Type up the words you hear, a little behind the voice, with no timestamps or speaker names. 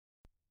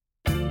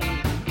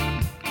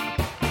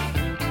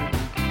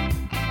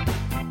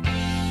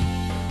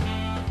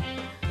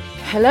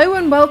Hello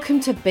and welcome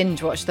to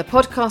Binge Watch, the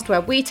podcast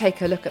where we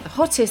take a look at the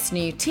hottest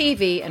new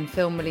TV and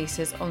film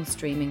releases on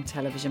streaming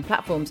television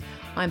platforms.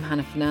 I'm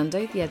Hannah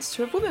Fernando, the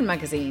editor of Woman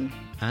magazine.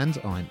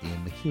 And I'm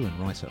Ian McEwan,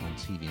 writer on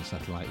TV and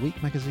Satellite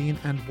Week magazine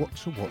and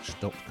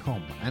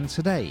WhatToWatch.com. And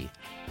today,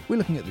 we're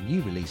looking at the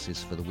new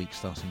releases for the week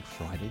starting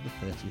Friday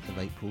the 30th of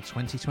April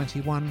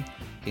 2021,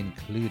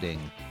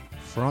 including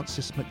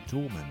Frances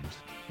McDormand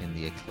in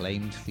the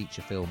acclaimed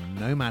feature film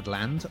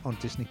Nomadland on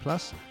Disney+,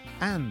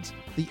 and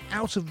the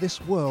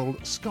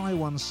out-of-this-world Sky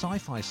One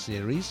sci-fi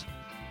series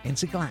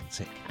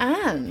Intergalactic.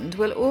 And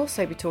we'll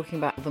also be talking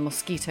about The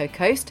Mosquito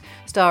Coast,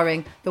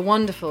 starring the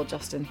wonderful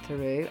Justin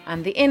Theroux,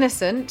 and The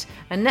Innocent,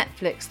 a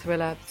Netflix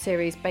thriller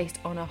series based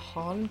on a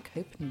Harlan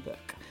Coben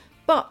book.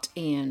 But,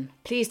 Ian,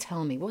 please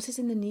tell me, what is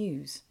in the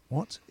news?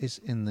 What is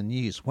in the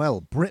news?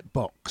 Well,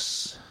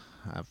 BritBox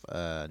have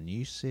a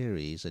new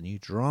series, a new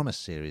drama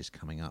series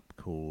coming up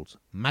called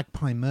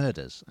Magpie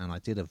Murders, and I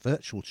did a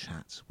virtual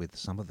chat with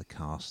some of the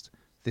cast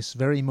this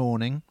very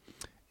morning.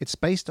 It's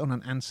based on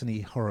an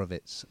Anthony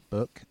Horowitz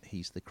book.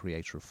 He's the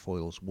creator of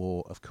Foyle's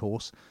War, of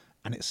course,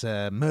 and it's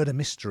a murder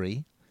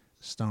mystery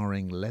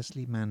starring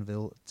Leslie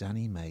Manville,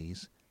 Danny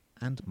Mays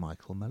and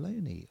Michael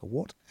Maloney.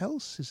 What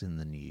else is in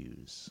the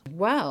news?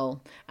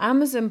 Well,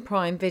 Amazon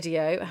Prime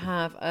Video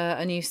have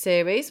a new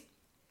series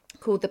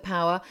called The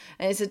Power,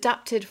 and it's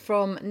adapted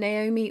from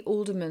Naomi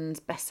Alderman's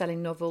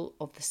best-selling novel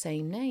of the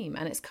same name,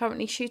 and it's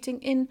currently shooting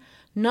in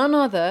none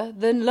other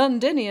than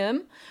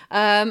Londinium,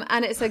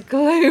 and it's a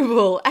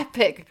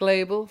epic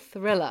global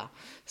thriller.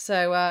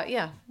 So,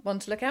 one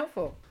to look out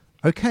for.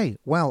 Okay,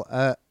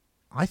 well,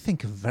 I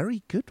think a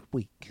very good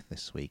week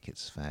this week,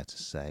 it's fair to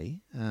say.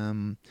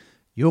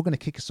 You're going to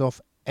kick us off.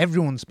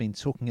 Everyone's been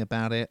talking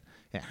about it.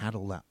 It had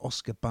all that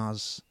Oscar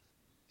buzz.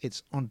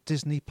 It's on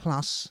Disney+.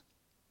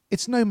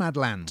 It's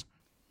Nomadland.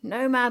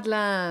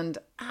 Nomadland,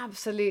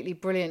 absolutely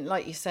brilliant.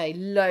 Like you say,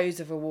 loads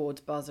of awards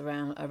buzz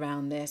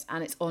around this,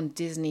 and it's on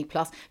Disney+.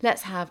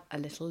 Let's have a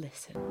little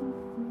listen.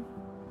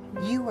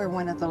 You are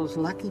one of those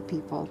lucky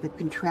people that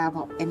can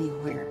travel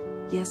anywhere.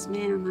 Yes,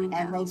 ma'am, I know.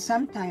 And they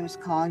sometimes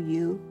call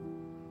you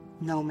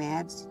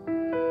nomads.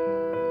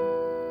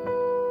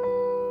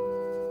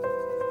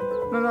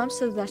 My mom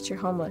says that you're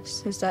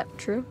homeless. Is that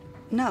true?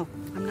 No,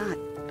 I'm not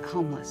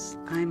homeless.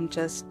 I'm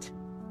just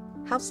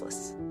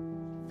houseless.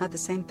 Not the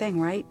same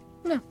thing, right?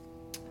 No.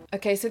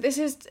 Okay, so this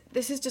is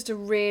just a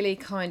really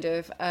kind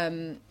of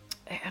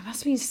it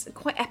must have been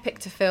quite epic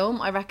to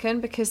film, I reckon,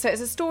 because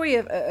it's a story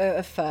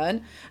of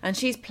Fern, and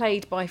she's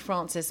played by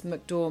Frances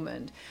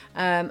McDormand,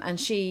 and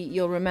she,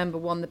 you'll remember,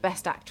 won the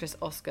Best Actress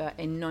Oscar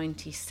in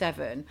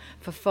 '97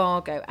 for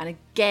Fargo, and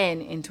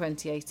again in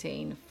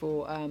 2018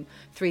 for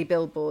Three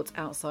Billboards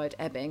Outside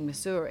Ebbing,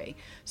 Missouri.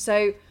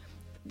 So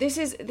This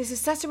is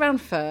set around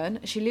Fern.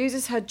 She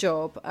loses her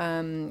job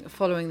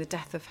following the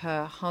death of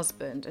her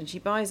husband, and she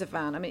buys a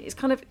van. I mean, it's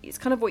kind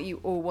of what you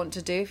all want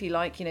to do if you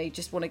like. You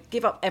just want to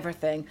give up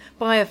everything,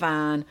 buy a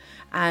van,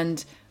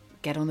 and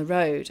get on the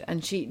road.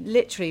 And she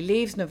literally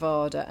leaves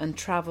Nevada and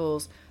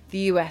travels the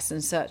US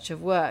in search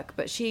of work.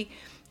 But she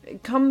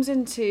comes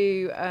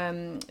into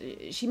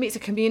she meets a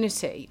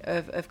community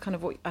of kind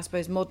of what I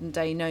suppose modern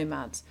day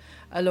nomads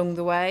along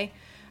the way.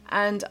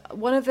 And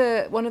one of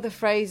the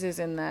phrases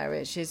in there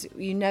is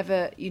you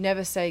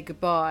never say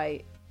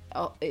goodbye.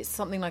 It's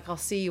something like, I'll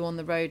see you on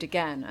the road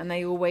again, and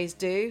they always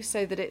do.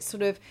 So that it's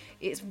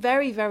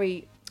very,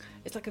 very,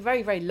 it's like a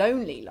very, very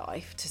lonely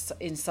life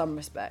in some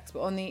respects.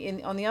 But on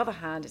the other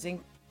hand, it's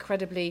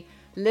incredibly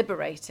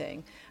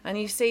liberating. And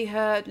you see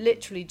her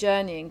literally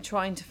journeying,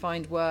 trying to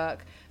find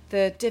work.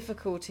 The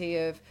difficulty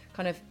of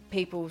kind of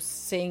people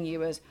seeing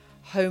you as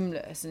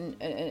homeless,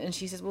 and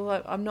she says,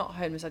 well, I'm not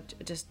homeless, I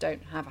just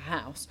don't have a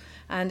house.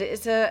 And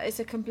it's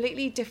a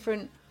completely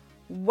different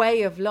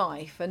way of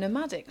life, a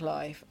nomadic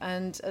life,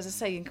 and as I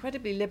say,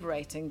 incredibly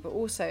liberating, but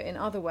also in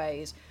other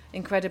ways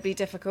incredibly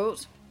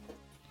difficult.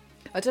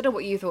 I don't know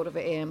what you thought of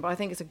it, Ian, but I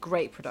think it's a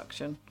great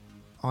production.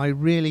 I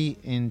really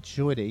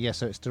enjoyed it. Yeah,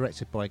 so it's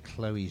directed by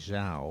Chloe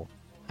Zhao,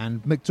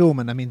 and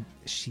McDormand, I mean,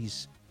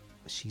 she's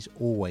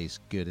always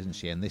good, isn't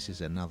she? And this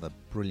is another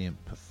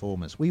brilliant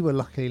performance. We were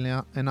lucky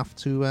enough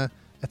to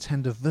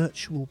attend a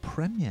virtual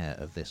premiere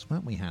of this,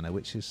 weren't we, Hannah?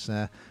 Which is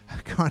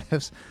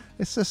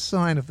it's a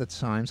sign of the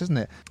times, isn't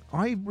it?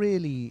 I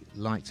really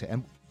liked it,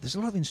 and there's a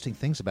lot of interesting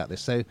things about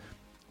this. So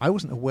I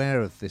wasn't aware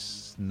of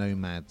this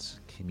nomad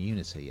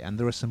community, and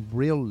there are some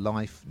real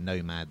life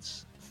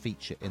nomads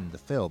feature in the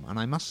film, and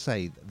I must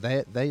say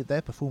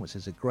their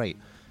performances are great.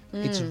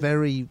 It's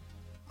very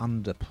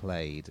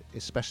underplayed,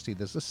 especially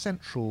there's a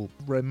central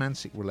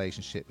romantic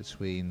relationship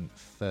between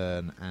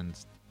Fern and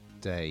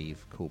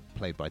Dave,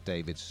 played by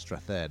David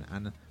Strathairn,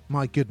 and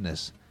my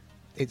goodness,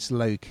 it's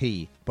low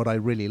key, but I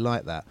really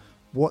like that.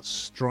 What's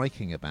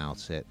striking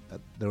about it,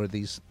 there are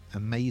these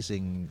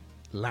amazing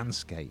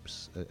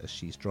landscapes as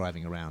she's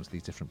driving around to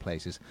these different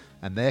places,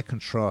 and they're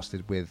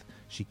contrasted with,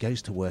 she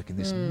goes to work in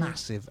this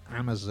massive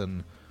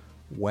Amazon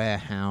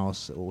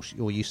warehouse,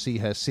 or you see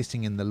her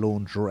sitting in the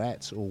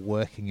laundrette or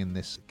working in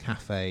this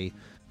cafe.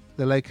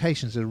 The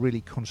locations are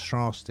really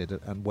contrasted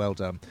and well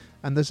done.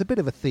 And there's a bit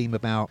of a theme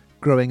about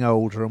growing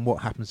older and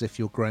what happens if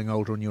you're growing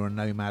older and you're a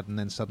nomad and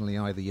then suddenly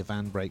either your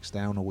van breaks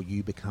down or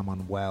you become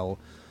unwell.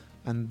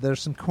 And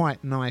there's some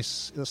quite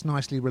nice, that's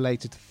nicely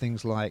related to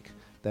things like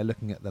they're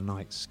looking at the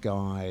night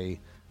sky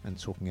and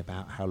talking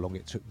about how long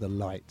it took the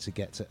light to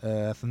get to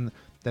Earth. And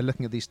they're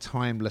looking at these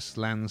timeless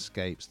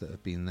landscapes that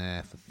have been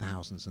there for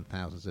thousands and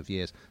thousands of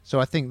years. So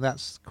I think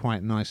that's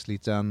quite nicely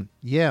done.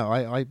 Yeah,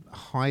 I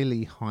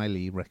highly,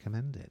 highly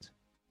recommend it.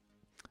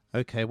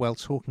 Okay, well,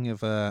 talking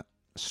of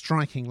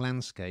striking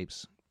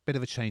landscapes, bit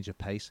of a change of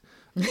pace.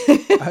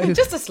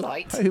 Just a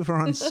slight. Over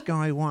on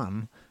Sky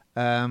One,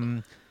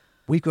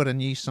 we've got a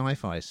new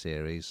sci-fi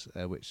series,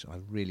 which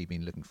I've really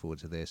been looking forward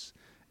to this.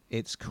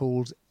 It's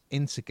called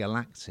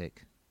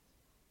Intergalactic,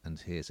 and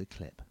here's a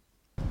clip.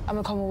 I'm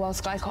a Commonwealth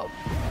Sky Cop.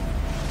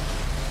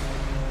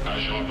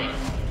 Ash Harper,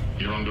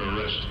 you're under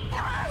arrest.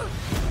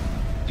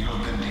 You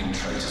have been named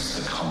traitors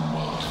to the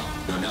Commonwealth.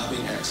 You are now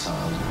being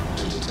exiled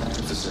to a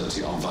detention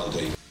facility on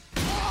Valde.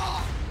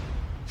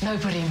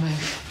 Nobody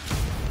move.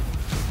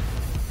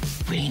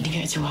 We need to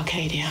get to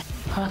Arcadia.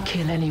 I'll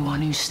kill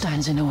anyone who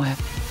stands in the way.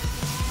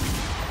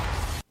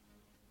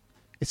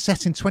 It's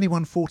set in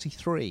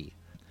 2143,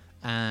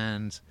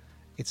 and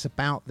it's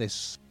about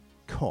this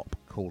cop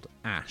called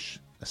Ash,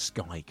 a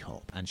sky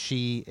cop, and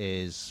she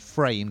is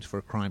framed for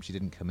a crime she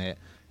didn't commit.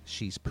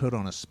 She's put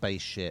on a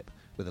spaceship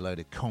with a load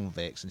of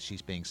convicts, and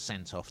she's being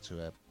sent off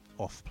to a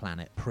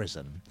off-planet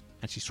prison,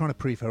 and she's trying to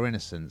prove her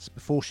innocence.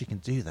 Before she can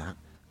do that,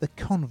 the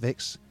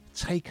convicts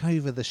take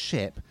over the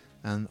ship,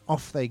 and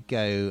off they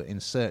go in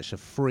search of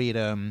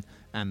freedom,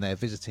 and they're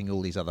visiting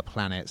all these other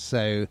planets.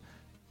 So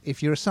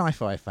if you're a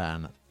sci-fi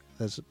fan,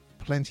 there's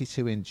plenty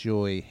to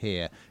enjoy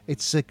here.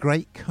 It's a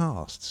great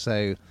cast.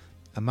 So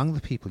among the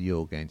people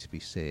you're going to be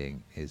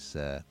seeing is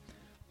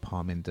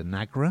Parminder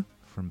Nagra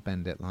from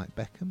Bend It Like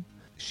Beckham.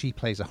 She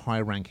plays a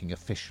high-ranking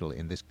official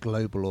in this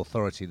global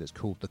authority that's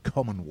called the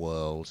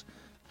Commonwealth,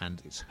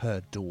 and it's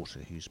her daughter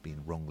who's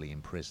been wrongly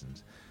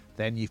imprisoned.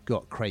 Then you've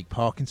got Craig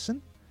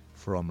Parkinson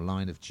from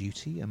Line of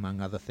Duty,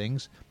 among other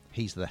things.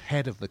 He's the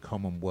head of the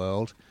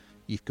Commonwealth.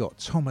 You've got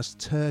Thomas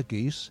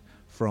Turgoose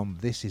from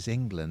This Is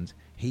England.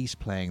 He's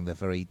playing the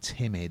very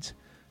timid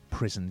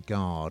prison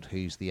guard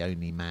who's the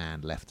only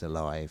man left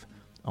alive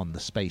on the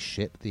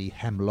spaceship, the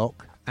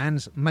Hemlock.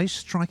 And most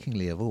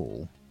strikingly of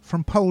all,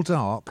 from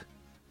Poldark,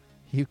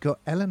 you've got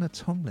Eleanor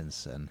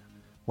Tomlinson.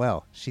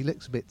 Well, she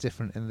looks a bit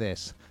different in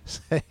this.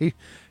 So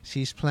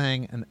she's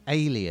playing an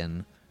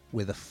alien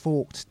with a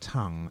forked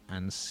tongue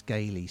and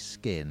scaly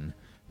skin,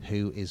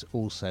 who is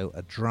also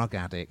a drug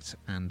addict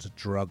and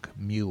drug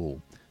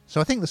mule.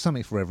 So I think there's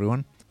something for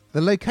everyone.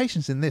 The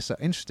locations in this are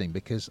interesting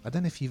because I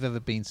don't know if you've ever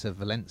been to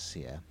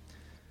Valencia,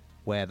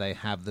 where they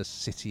have the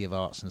City of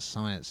Arts and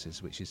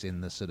Sciences, which is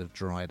in the sort of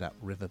dried up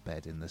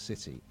riverbed in the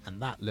city.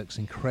 And that looks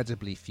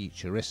incredibly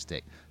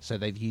futuristic. So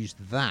they've used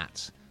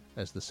that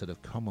as the sort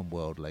of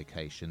Commonwealth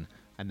location.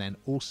 And then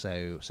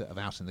also sort of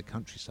out in the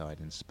countryside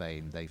in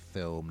Spain, they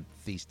filmed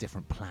these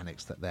different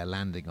planets that they're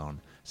landing on.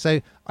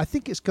 So I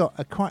think it's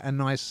got quite a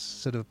nice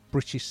sort of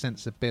British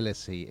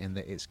sensibility in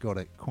that it's got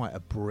quite a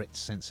Brit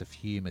sense of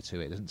humour to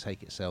it. It doesn't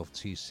take itself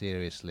too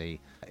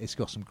seriously. It's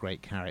got some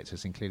great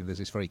characters, including there's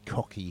this very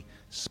cocky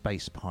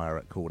space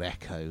pirate called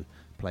Echo,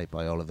 played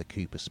by Oliver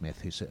Cooper-Smith,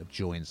 who sort of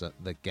joins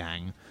the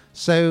gang.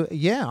 So,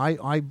 yeah,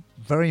 I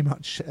very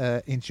much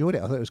enjoyed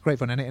it. I thought it was great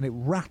fun, and it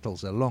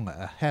rattles along at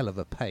a hell of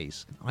a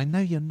pace. I know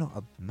you're not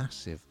a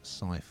massive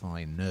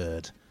sci-fi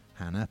nerd,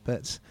 Hannah,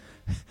 but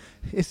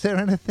is there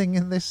anything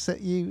in this that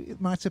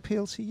it might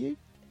appeal to you?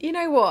 You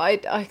know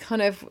what? I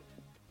kind of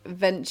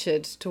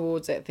ventured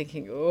towards it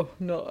thinking, oh,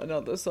 not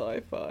another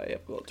sci-fi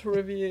I've got to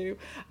review.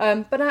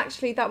 But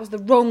actually, that was the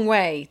wrong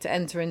way to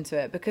enter into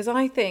it, because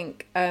I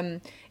think...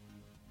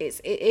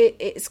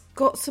 It's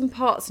got some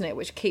parts in it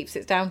which keeps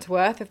it down to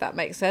earth, if that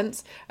makes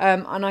sense.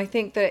 And I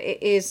think that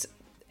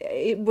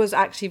it was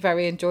actually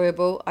very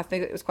enjoyable. I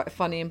think it was quite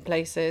funny in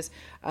places.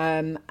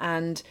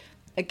 And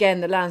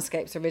again, the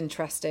landscapes are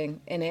interesting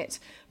in it.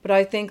 But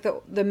I think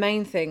that the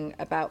main thing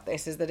about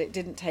this is that it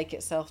didn't take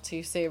itself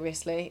too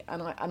seriously.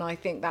 And I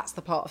think that's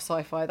the part of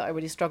sci-fi that I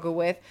really struggle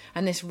with.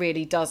 And this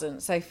really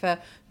doesn't. So for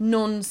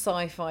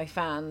non-sci-fi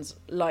fans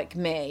like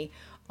me,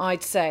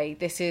 I'd say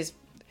this is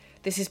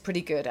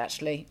pretty good,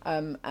 actually,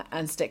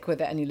 and stick with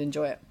it and you'll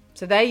enjoy it.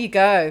 So there you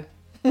go.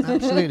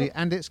 Absolutely.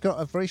 And it's got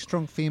a very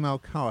strong female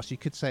cast. You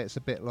could say it's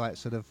a bit like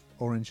sort of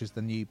Orange is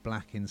the New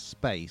Black in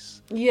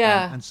space.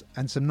 Yeah.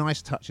 And some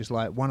nice touches,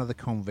 like one of the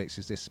convicts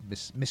is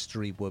this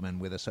mystery woman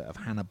with a sort of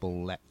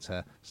Hannibal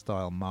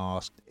Lecter-style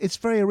mask. It's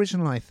very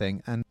original, I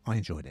think, and I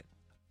enjoyed it.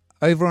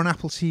 Over on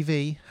Apple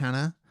TV,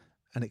 Hannah,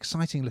 an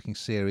exciting-looking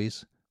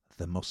series,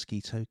 The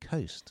Mosquito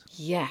Coast.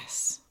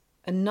 Yes.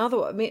 Another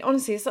one. I mean,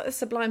 honestly, it's like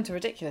sublime to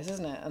ridiculous,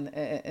 isn't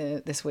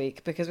it, this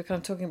week? Because we're kind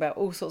of talking about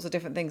all sorts of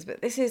different things.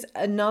 But this is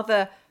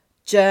another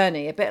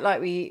journey, a bit like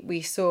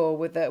we saw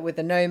with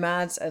the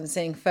Nomads and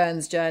seeing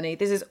Fern's journey.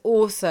 This is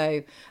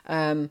also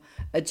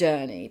a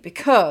journey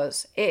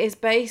because it is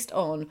based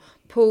on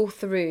Paul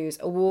Theroux's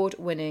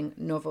award-winning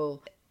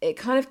novel. it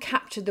kind of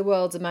captured the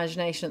world's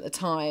imagination at the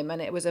time,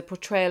 and it was a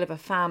portrayal of a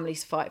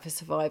family's fight for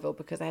survival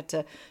because they had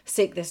to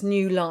seek this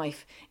new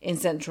life in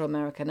Central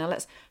America. Now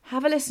let's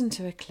have a listen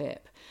to a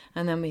clip,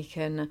 and then we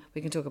can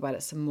talk about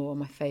it some more.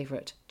 My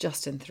favourite,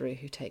 Justin Theroux,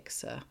 who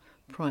takes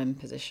prime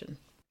position.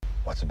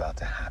 What's about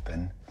to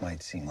happen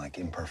might seem like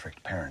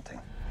imperfect parenting.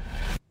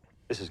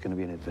 This is going to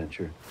be an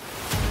adventure.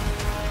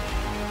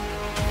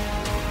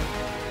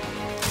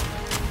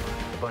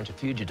 A bunch of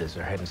fugitives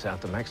are heading south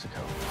to Mexico.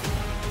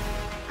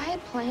 I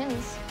had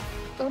plans.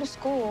 Go to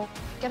school,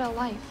 get a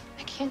life.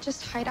 I can't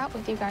just hide out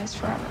with you guys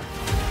forever.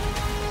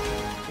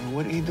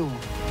 What are you doing?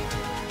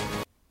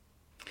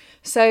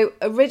 So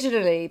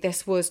originally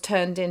this was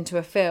turned into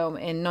a film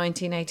in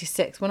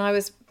 1986 when I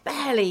was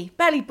barely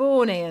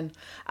born, Ian,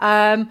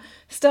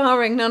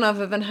 starring none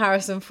other than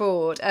Harrison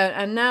Ford.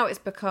 And now it's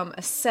become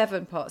a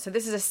 7-part. So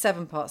this is a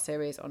 7-part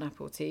series on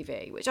Apple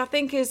TV, which I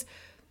think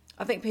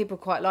people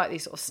quite like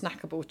these sort of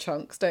snackable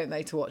chunks, don't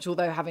they, to watch?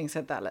 Although having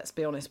said that, let's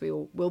be honest,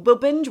 we'll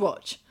binge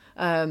watch,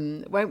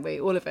 won't we?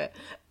 All of it.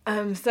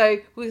 So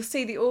we'll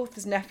see the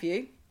author's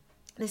nephew,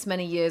 this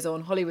many years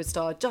on, Hollywood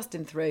star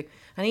Justin Theroux,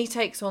 and he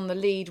takes on the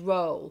lead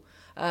role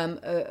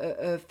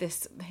of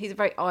this. He's a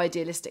very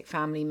idealistic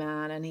family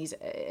man, and he's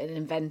an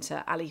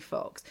inventor, Ali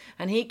Fox,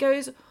 and he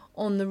goes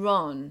on the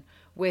run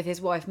with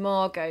his wife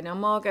Margot. Now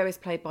Margot is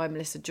played by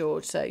Melissa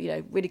George, so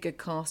really good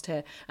cast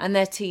here, and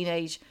their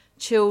teenage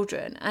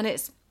children,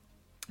 and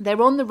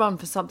they're on the run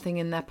for something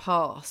in their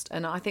past,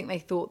 and I think they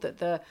thought that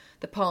the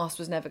past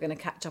was never going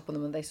to catch up on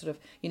them, and they sort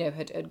of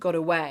had got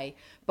away,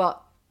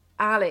 but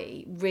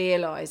Ali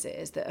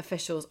realises that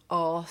officials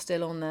are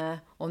still on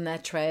their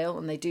trail,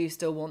 and they do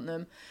still want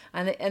them,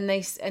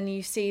 and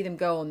you see them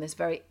go on this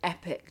very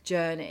epic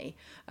journey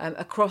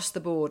across the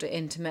border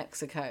into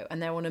Mexico,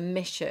 and they're on a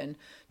mission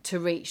to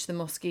reach the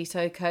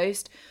Mosquito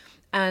Coast.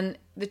 And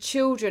the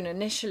children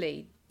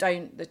initially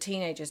the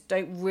teenagers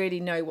don't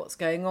really know what's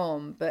going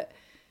on, but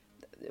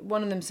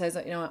one of them says,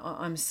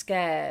 I'm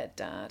scared,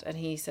 Dad, and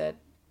he said,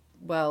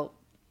 well,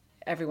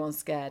 everyone's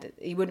scared.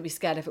 He wouldn't be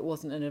scared if it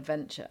wasn't an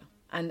adventure.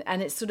 And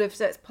it's so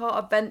it's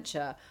part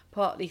adventure,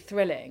 partly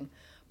thrilling,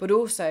 but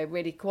also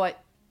really quite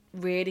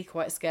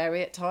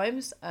scary at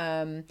times.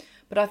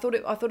 But I thought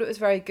it was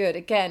very good.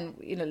 Again,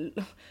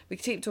 we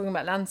keep talking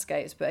about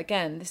landscapes, but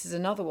again, this is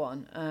another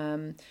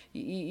one.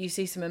 You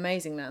see some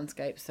amazing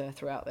landscapes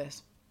throughout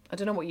this. I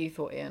don't know what you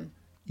thought, Ian.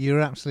 You're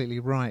absolutely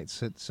right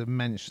to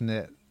mention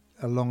it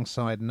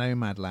alongside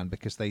Nomadland,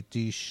 because they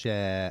do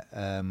share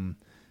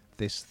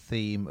this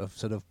theme of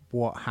sort of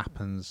what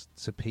happens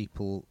to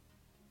people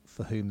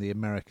for whom the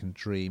American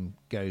dream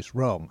goes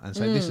wrong. And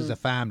so this is a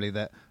family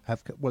that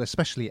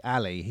especially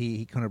Ali,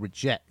 he kind of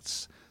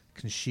rejects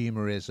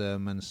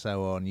consumerism and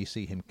so on. You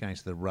see him going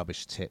to the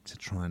rubbish tip to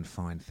try and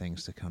find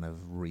things to kind of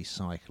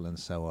recycle and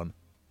so on.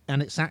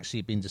 And it's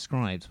actually been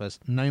described as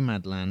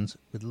Nomadland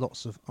with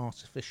lots of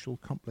artificial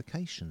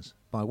complications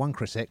by one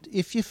critic.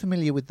 If you're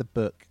familiar with the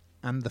book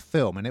and the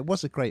film, and it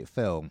was a great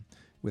film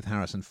with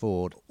Harrison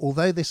Ford,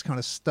 although this kind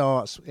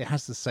of it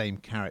has the same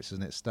characters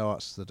and it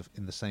starts sort of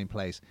in the same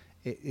place,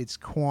 it's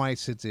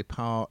quite a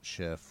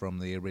departure from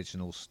the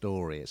original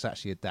story. It's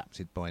actually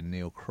adapted by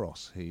Neil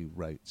Cross, who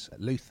wrote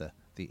Luther,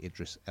 the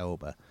Idris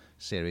Elba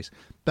series.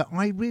 But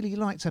I really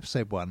liked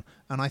episode 1,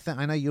 and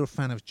I know you're a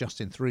fan of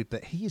Justin Theroux,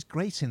 but he is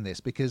great in this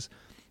because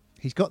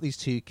he's got these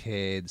 2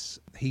 kids.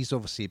 He's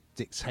obviously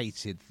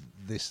dictated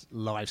this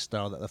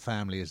lifestyle that the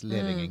family is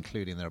living,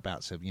 including they're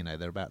about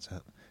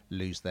to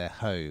lose their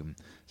home.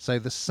 So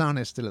the son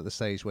is still at the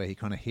stage where he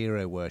kind of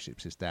hero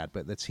worships his dad,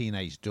 but the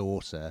teenage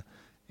daughter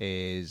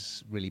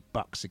is really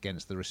bucks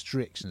against the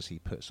restrictions he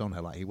puts on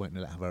her, like he won't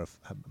let her have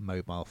a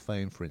mobile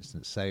phone, for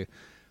instance. So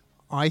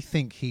I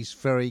think he's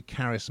very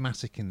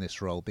charismatic in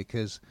this role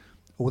because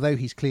although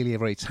he's clearly a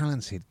very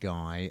talented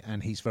guy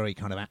and he's very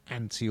kind of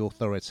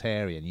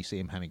anti-authoritarian, you see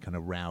him having kind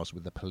of rows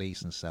with the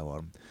police and so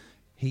on,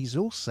 he's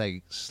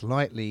also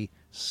slightly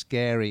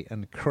scary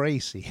and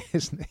crazy,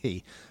 isn't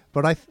he?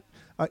 But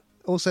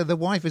also the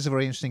wife is a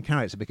very interesting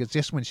character because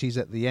just when she's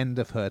at the end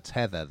of her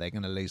tether, they're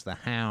going to lose the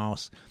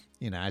house.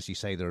 As you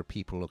say, there are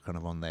people who are kind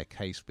of on their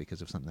case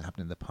because of something that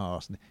happened in the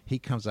past. And he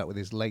comes up with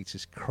his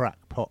latest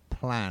crackpot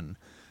plan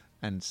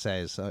and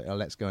says,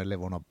 let's go and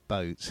live on a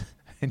boat.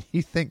 And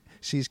you think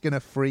she's going to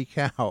freak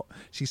out.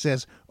 She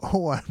says,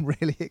 I'm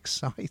really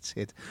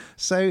excited.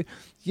 So,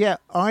 yeah,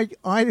 I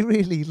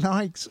really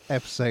liked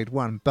episode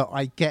 1, but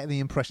I get the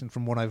impression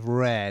from what I've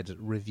read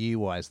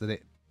review-wise that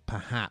it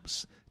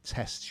perhaps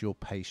tests your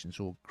patience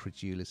or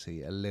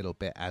credulity a little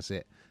bit as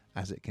it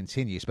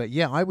continues. But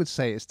yeah, I would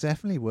say it's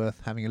definitely worth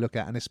having a look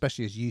at, and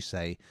especially as you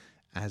say,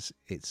 as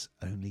it's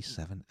only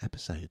 7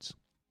 episodes.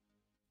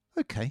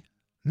 Okay,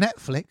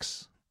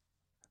 Netflix,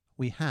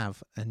 we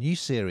have a new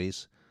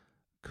series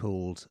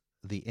called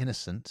The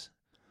Innocent.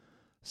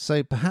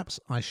 So perhaps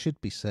I should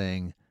be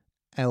saying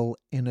El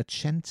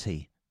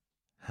Innocenti,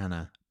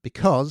 Hannah,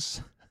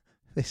 because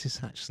this is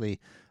actually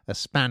a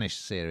Spanish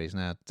series.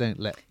 Now, don't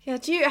let...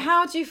 Yeah,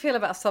 how do you feel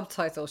about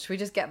subtitles? Should we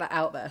just get that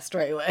out there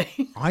straight away?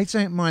 I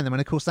don't mind them. And,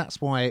 of course,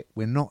 that's why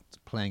we're not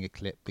playing a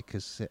clip,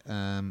 because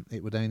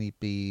it would only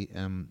be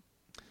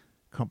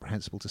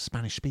comprehensible to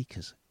Spanish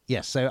speakers.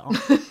 Yes, so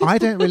I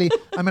don't really...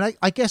 I mean,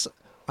 I guess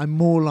I'm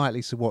more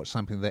likely to watch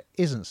something that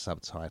isn't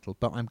subtitled,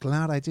 but I'm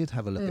glad I did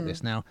have a look at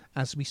this. Now,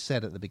 as we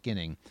said at the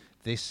beginning,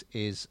 this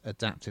is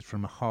adapted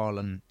from a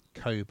Harlan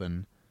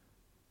Coben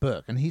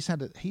book, and he's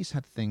had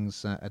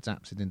things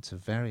adapted into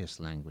various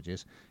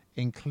languages,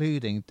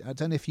 including, I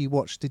don't know if you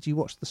watched, did you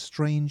watch The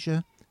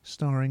Stranger,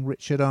 starring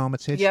Richard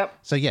Armitage? Yep.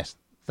 So yes,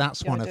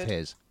 that's one I of did.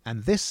 his,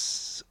 and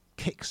this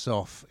kicks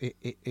off,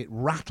 it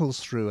rattles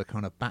through a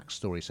kind of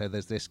backstory. So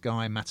there's this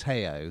guy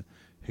Matteo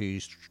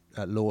who's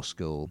at law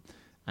school,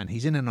 and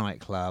he's in a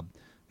nightclub.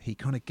 He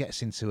kind of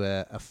gets into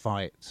a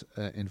fight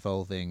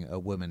involving a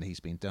woman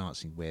he's been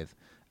dancing with,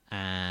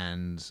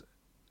 and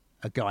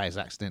a guy is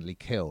accidentally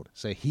killed.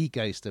 So he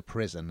goes to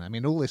prison. I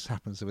mean, all this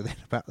happens within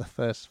about the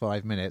first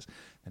 5 minutes.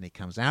 And he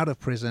comes out of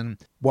prison.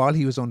 While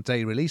he was on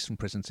day release from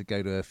prison to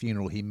go to a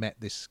funeral, he met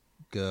this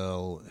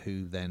girl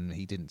who then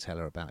he didn't tell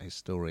her about his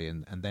story.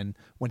 And then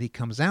when he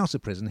comes out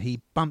of prison,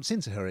 he bumps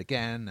into her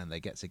again and they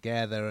get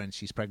together and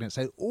she's pregnant.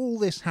 So all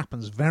this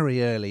happens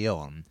very early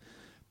on.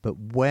 But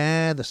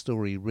where the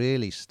story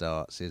really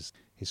starts is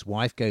his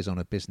wife goes on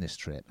a business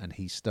trip and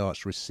he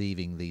starts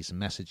receiving these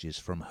messages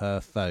from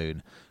her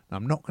phone. And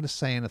I'm not going to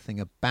say anything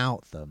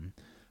about them,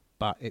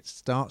 but it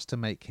starts to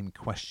make him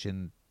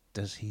question,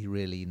 does he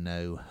really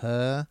know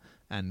her?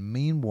 And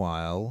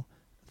meanwhile,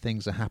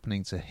 things are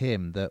happening to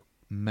him that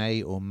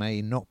may or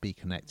may not be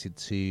connected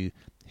to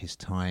his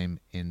time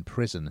in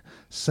prison.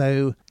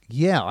 So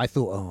yeah, I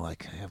thought,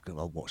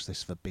 I'll watch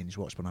this for binge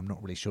watch, but I'm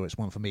not really sure it's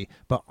one for me.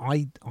 But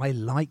I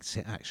liked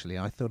it, actually.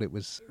 I thought it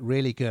was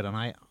really good, and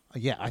I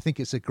think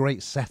it's a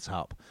great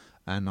setup,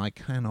 and I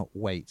cannot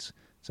wait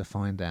to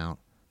find out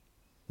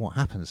what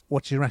happens.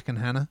 What do you reckon,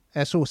 Hannah?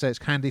 It's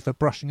handy for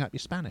brushing up your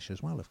Spanish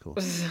as well, of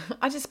course.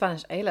 I did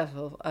Spanish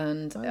A-level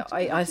and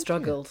I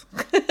struggled.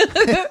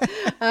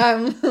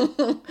 And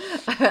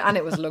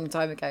it was a long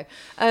time ago.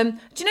 Do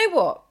you know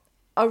what?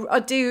 I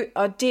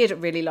did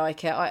really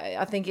like it.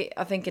 I think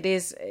it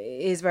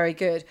is very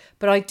good,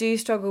 but I do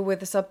struggle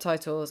with the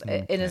subtitles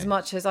in as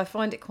much as I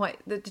find it quite.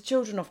 The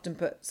children often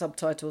put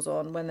subtitles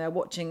on when they're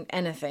watching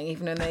anything,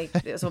 even though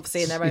it's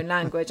obviously in their own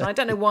language. And I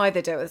don't know why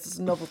they do it. It's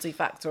a novelty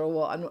factor or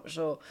what. I'm not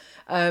sure.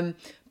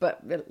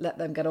 But let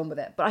them get on with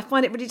it. But I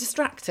find it really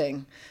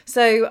distracting.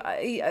 So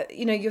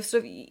you're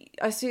sort of.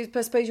 I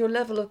suppose your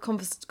level of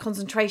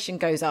concentration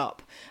goes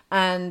up,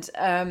 and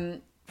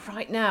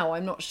right now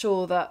I'm not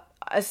sure that.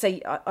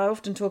 I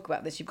often talk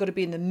about this. You've got to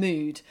be in the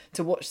mood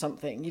to watch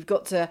something. You've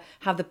got to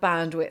have the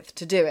bandwidth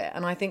to do it.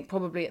 And I think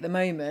probably at the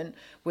moment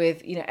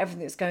with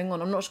everything that's going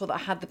on, I'm not sure that I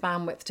had the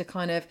bandwidth to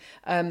kind of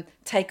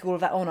take all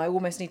of that on. I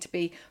almost need to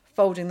be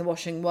folding the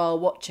washing while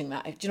watching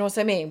that. Do you know what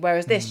I mean?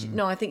 Whereas this,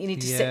 no, I think you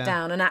need to sit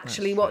down and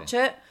actually watch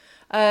it.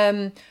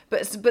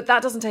 But that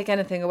doesn't take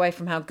anything away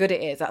from how good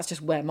it is. That's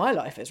just where my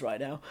life is right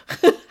now.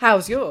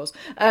 How's yours?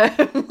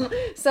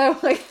 So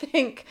I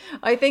think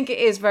it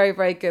is very,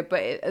 very good.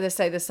 But as I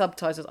say, the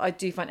subtitles, I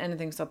do find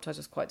anything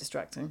subtitles quite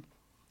distracting.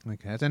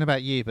 Okay, I don't know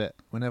about you, but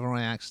whenever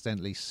I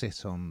accidentally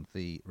sit on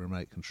the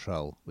remote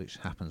control, which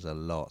happens a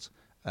lot,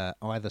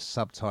 either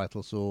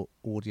subtitles or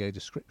audio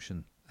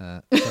description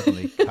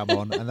suddenly come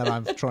on, and then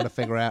I'm trying to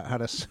figure out how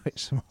to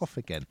switch them off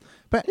again.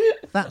 But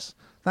that's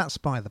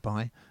by the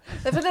by.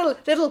 There's a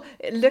little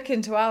look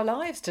into our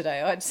lives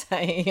today, I'd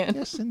say.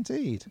 Yes,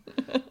 indeed.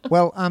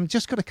 Well,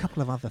 just got a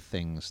couple of other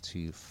things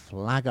to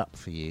flag up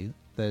for you.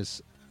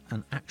 There's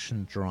an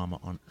action drama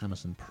on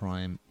Amazon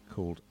Prime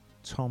called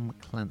Tom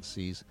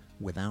Clancy's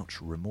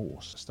Without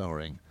Remorse,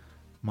 starring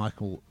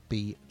Michael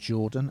B.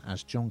 Jordan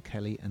as John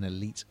Kelly, an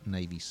elite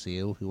Navy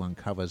SEAL who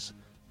uncovers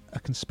a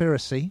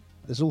conspiracy.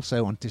 There's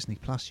also on Disney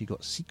Plus, you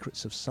got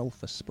Secrets of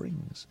Sulphur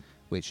Springs,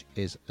 which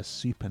is a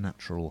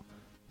supernatural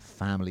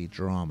family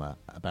drama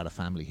about a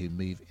family who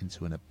move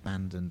into an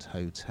abandoned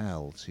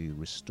hotel to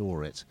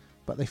restore it,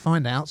 but they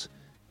find out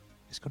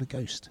it's got a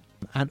ghost.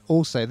 And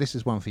also, this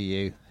is one for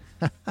you,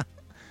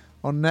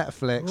 on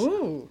Netflix,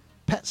 Ooh.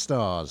 Pet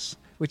Stars,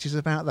 which is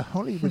about the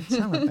Hollywood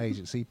talent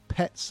agency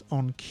Pets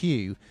on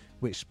Cue,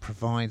 which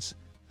provides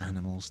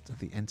animals to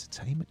the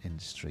entertainment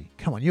industry.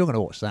 Come on, you're going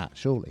to watch that,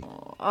 surely.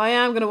 Oh, I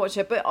am going to watch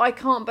it, but I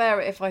can't bear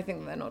it if I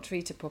think they're not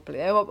treated properly.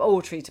 They're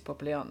all treated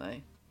properly, aren't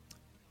they?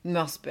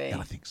 Must be. Yeah,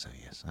 I think so,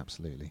 yes,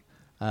 absolutely.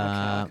 Okay,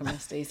 I can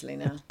rest easily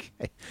now.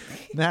 Okay.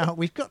 Now,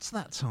 we've got to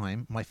that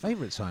time, my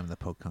favourite time of the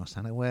podcast,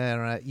 Hannah,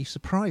 where you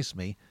surprise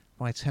me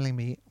by telling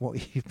me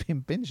what you've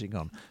been binging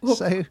on.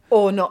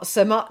 Or not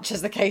so much,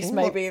 as the case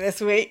may be this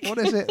week. What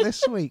is it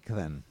this week,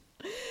 then?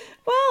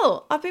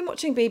 Well, I've been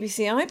watching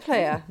BBC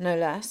iPlayer, no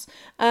less.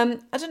 I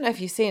don't know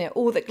if you've seen it,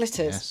 All That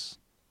Glitters. Yes.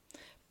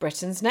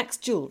 Britain's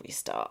next jewellery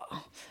star.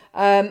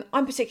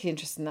 I'm particularly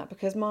interested in that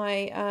because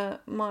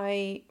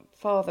my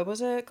father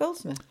was a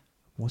goldsmith.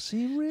 Was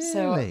he really?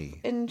 So it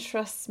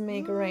interests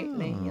me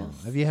greatly,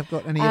 yes. Have you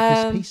got any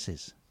of his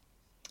pieces?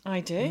 I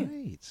do.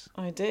 Great.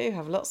 I do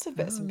have lots of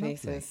bits and lovely.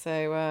 pieces,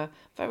 so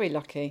very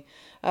lucky.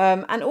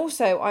 And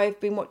also, I've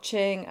been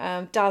watching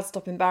Dad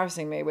Stop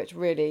Embarrassing Me, which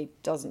really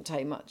doesn't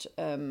take much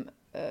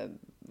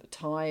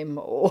time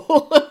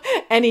or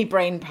any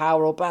brain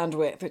power or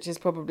bandwidth, which is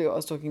probably what I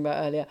was talking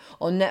about earlier,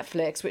 on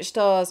Netflix, which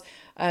stars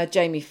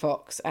Jamie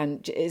Foxx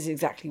and is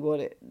exactly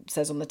what it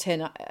says on the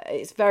tin.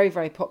 It's very,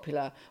 very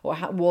popular, or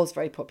was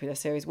very popular,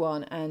 series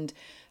 1, and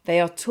they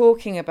are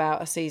talking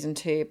about a season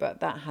 2,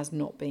 but that has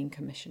not been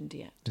commissioned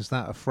yet. Is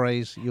that a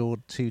phrase your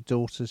 2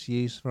 daughters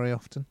use very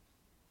often?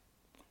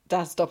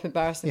 Dad, stop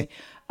embarrassing me.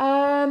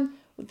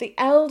 The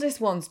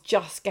eldest one's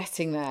just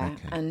getting there,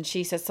 Okay. and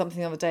she said something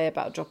the other day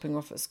about dropping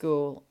off at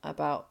school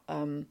about,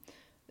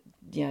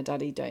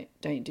 Daddy,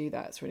 don't do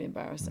that. It's really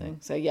embarrassing.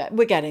 So yeah,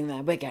 we're getting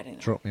there.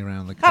 Drop me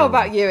around the corner. How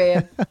about you,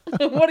 Ian?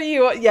 What are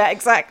you? Yeah,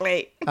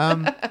 exactly.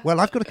 Well,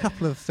 I've got a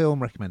couple of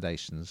film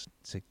recommendations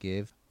to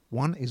give.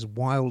 One is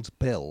Wild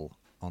Bill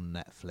on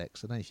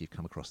Netflix. I don't know if you've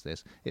come across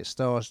this. It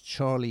stars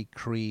Charlie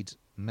Creed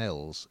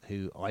Mills,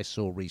 who I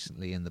saw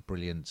recently in the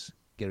brilliant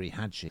Giri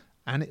Hadji.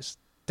 And it's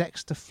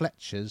Dexter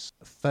Fletcher's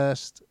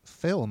first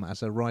film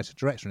as a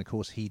writer-director. And, of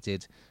course, he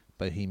did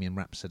Bohemian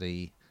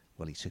Rhapsody.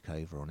 Well, he took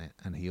over on it.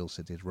 And he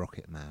also did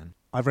Rocket Man.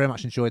 I very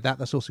much enjoyed that.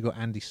 That's also got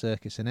Andy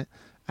Serkis in it.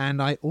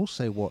 And I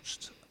also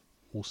watched,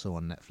 also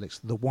on Netflix,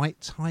 The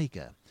White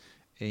Tiger,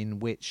 in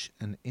which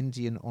an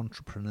Indian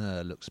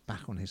entrepreneur looks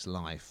back on his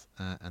life,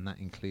 and that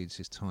includes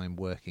his time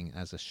working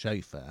as a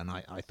chauffeur. And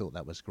I thought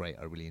that was great.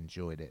 I really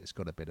enjoyed it. It's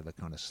got a bit of a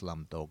kind of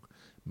Slumdog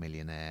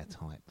Millionaire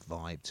type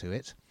vibe to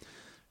it.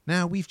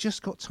 Now, we've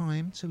just got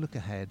time to look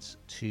ahead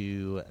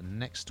to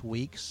next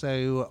week.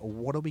 So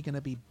what are we going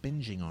to be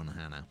binging on,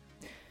 Hannah?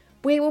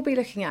 We will be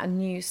looking at a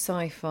new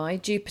sci-fi,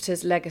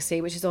 Jupiter's Legacy,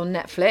 which is on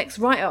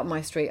Netflix. Right up my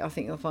street, I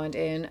think you'll find,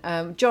 Ian.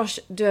 Josh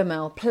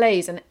Duhamel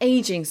plays an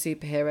ageing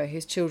superhero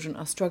whose children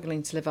are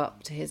struggling to live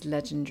up to his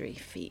legendary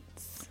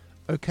feats.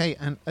 Okay,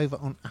 and over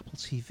on Apple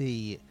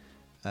TV,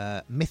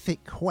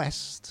 Mythic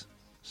Quest,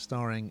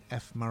 starring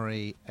F.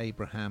 Murray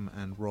Abraham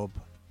and Rob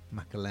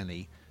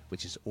McElhenney,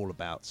 which is all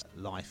about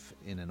life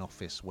in an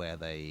office where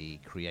they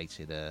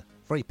created a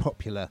very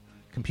popular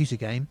computer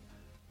game.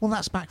 Well,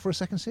 that's back for a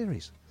second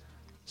series.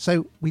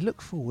 So we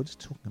look forward to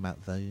talking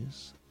about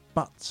those.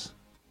 But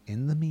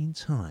in the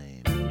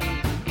meantime,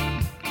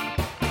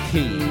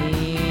 keep